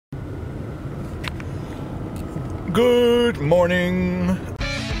Good morning.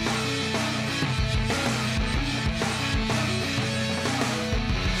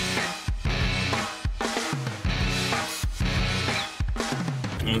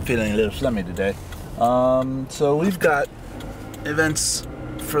 I'm feeling a little slummy today. So we've got events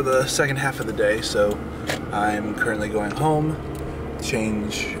for the second half of the day, so I'm currently going home,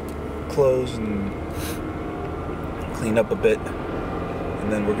 change clothes and clean up a bit, and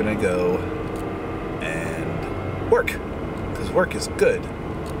then we're gonna go and work, because work is good.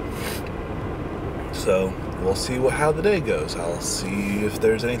 So we'll see how the day goes. I'll see if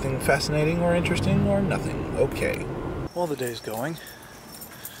there's anything fascinating or interesting or nothing. Okay. Well, the day's going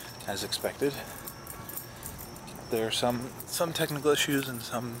as expected. There are some technical issues and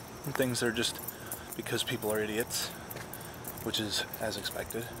some things that are just because people are idiots, which is as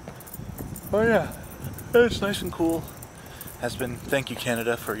expected. Oh yeah, it's nice and cool. Has been. Thank you,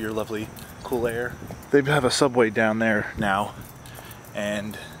 Canada, for your lovely cool air. They have a subway down there now,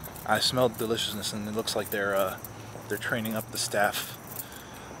 and I smelled deliciousness, and it looks like they're training up the staff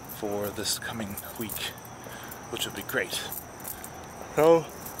for this coming week, which would be great. So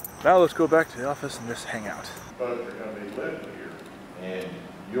now let's go back to the office and just hang out. Folks are going to be living here, and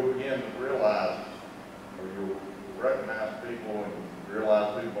you'll begin to realize, or you'll recognize people and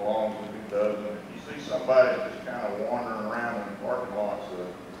realize who belongs and who doesn't. If you see somebody just kind of wandering around in the parking lots,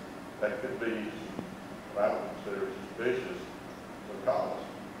 that could be what I would consider suspicious, so call us.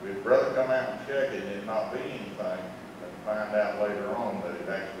 We'd rather come out and check it and it not be anything than find out later on that it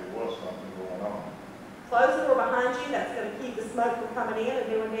actually was something going on. Close the door behind you. That's going to keep the smoke from coming in and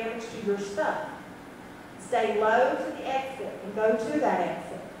doing damage to your stuff. Stay low to the exit and go to that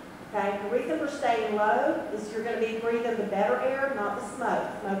exit. Okay? The reason for staying low is you're going to be breathing the better air, not the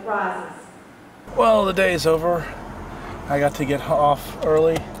smoke. Smoke rises. Well, the day is over. I got to get off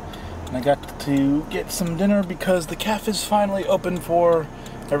early, and I got to get some dinner because the cafe is finally open for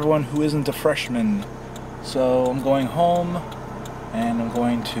everyone who isn't a freshman. So I'm going home, and I'm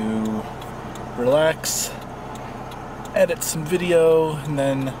going to relax, edit some video, and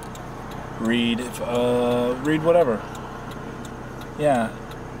then read whatever. Yeah,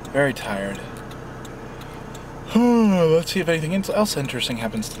 very tired. Let's see if anything else interesting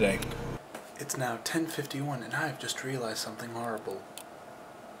happens today. It's now 10:51 and I've just realized something horrible.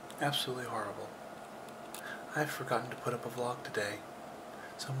 Absolutely horrible. I've forgotten to put up a vlog today.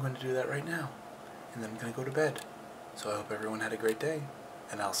 So I'm going to do that right now. And then I'm going to go to bed. So I hope everyone had a great day.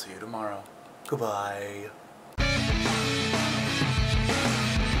 And I'll see you tomorrow. Goodbye.